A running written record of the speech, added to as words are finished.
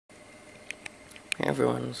Hey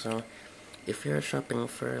everyone, so if you're shopping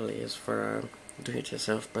for relays for a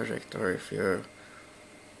do-it-yourself project, or if you're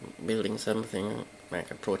building something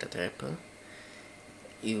like a prototype,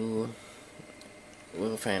 you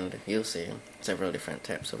will find, you'll see several different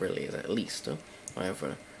types of relays at least.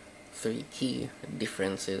 However, three key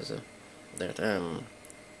differences that are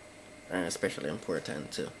especially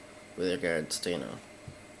important with regards to,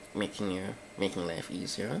 making life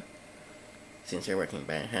easier since you're working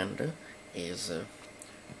by hand is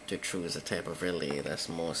to choose a type of relay that's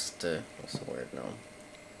most, what's the word now,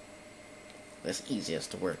 that's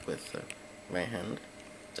easiest to work with by hand.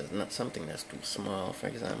 So it's not something that's too small, for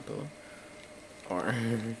example, or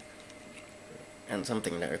and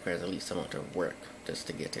something that requires the least amount of work just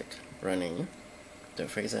to get it running. So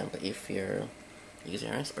for example, if you're using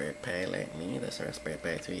a Raspberry Pi like me, that's a Raspberry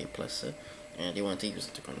Pi 3 Plus, and you want to use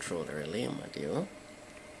it to control the relay module,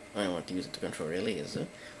 or you want to use it to control relays,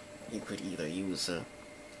 you could either use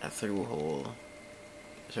a through-hole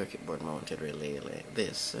circuit board mounted relay like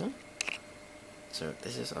this. So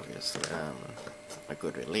this is obviously a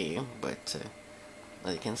good relay, but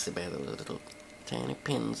as you can see by those little tiny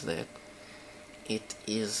pins that it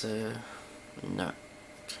is not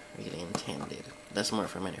really intended. That's more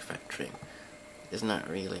for manufacturing. It's not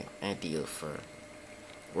really ideal for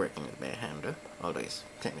working by hand, although it's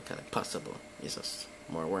technically possible. It's just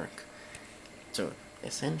more work. So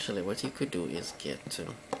essentially what you could do is get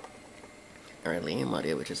a relay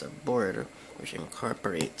module, which is a board which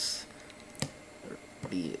incorporates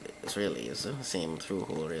these relays, same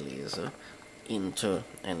through-hole relays, into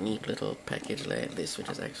a neat little package like this, which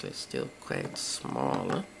is actually still quite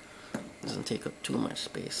small, doesn't take up too much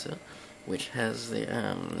space, which has the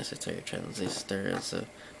necessary transistors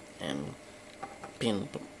and pins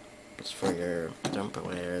for your jumper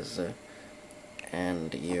wires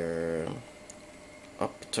and your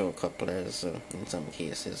optocouplers in some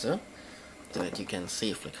cases, so that you can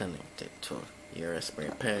safely connect it to your Raspberry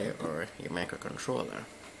Pi or your microcontroller.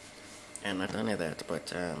 And not only that,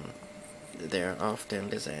 but they're often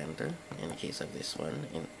designed, in the case of this one,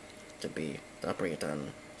 to operate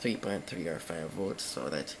on 3.3 or 5 volts, so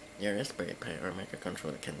that your Raspberry Pi or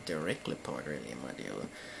microcontroller can directly power the relay module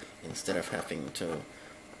instead of having to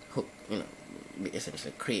hook,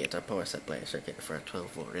 essentially create a power supply circuit for a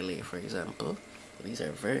 12-volt relay, for example. These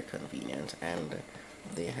are very convenient, and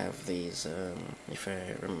they have these, if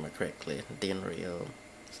I remember correctly, DIN rail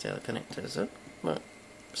style connectors, well,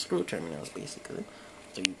 screw terminals basically,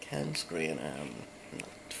 so you can screw in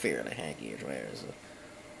fairly high gauge wires.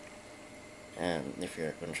 And if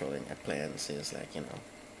you're controlling appliances, like,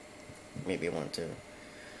 maybe you want to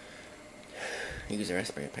use a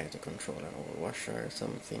Raspberry Pi to control an old washer or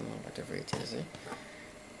something, whatever it is.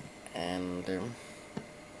 And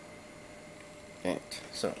right,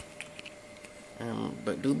 so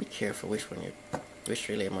but do be careful which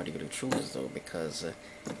relay module you choose though, because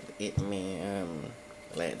it may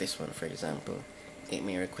like this one for example, it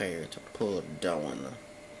may require you to pull down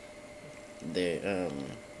the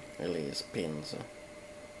relay's pins,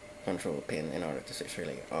 control pin, in order to switch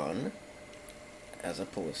relay on, as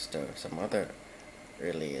opposed to some other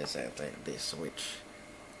relays like this, which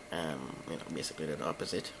basically do the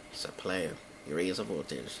opposite. Supply, you raise the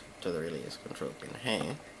voltage to the relay's control pin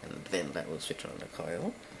high, and then that will switch on the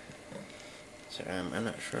coil. So I'm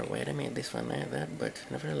not sure why they made this one like that, but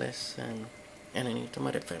nevertheless, and I need to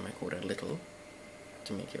modify my code a little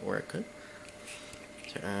to make it work.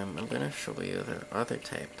 So I'm gonna show you the other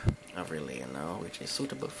type of relay now, which is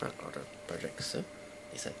suitable for other projects.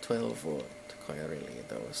 It's a 12-volt coil relay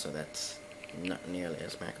though, so that's not nearly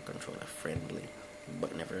as microcontroller friendly,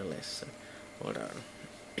 but nevertheless, hold on,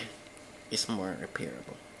 it's more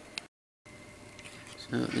repairable.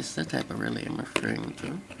 So this is the type of relay I'm referring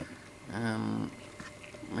to.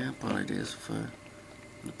 My apologies for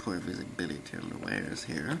the poor visibility on the wires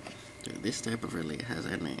here. So this type of relay has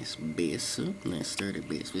a nice base, nice sturdy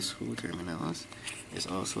base with screw terminals. It's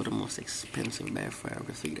also the most expensive by far of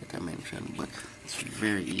the three that I mentioned, but it's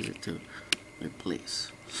very easy to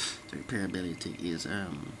replace. The repairability is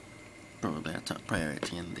probably a top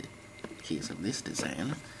priority in the case of this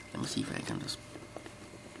design. Let me see if I can just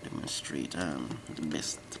demonstrate the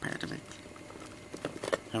best part of it.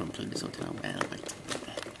 I haven't played this out in a while, but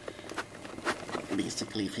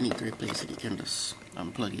basically if you need to replace it, you can just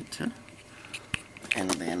unplug it, and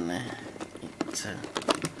then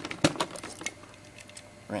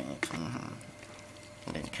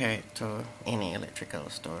and then carry it to any electrical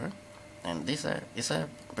store. And this is a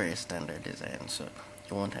very standard design, so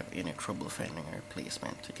you won't have any trouble finding a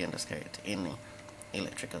replacement. You can just carry it to any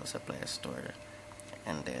electrical supply store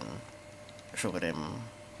and then show them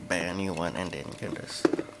buy a new one, and then you can just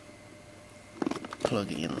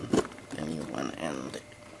plug in the new one, and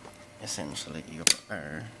essentially you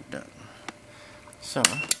are done. So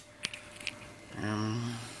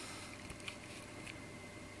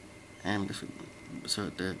so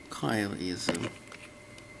the coil is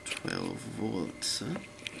 12 volts,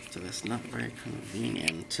 so that's not very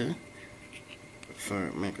convenient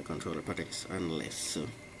for microcontroller projects unless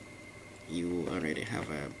you already have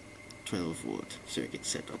a 12 volt circuit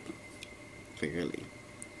set up for your relay.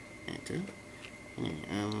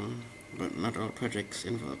 But not all projects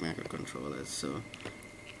involve microcontrollers, so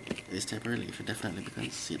this type of relay should definitely be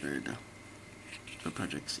considered for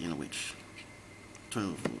projects in which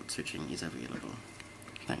 12 volt switching is available.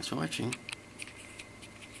 Thanks for watching.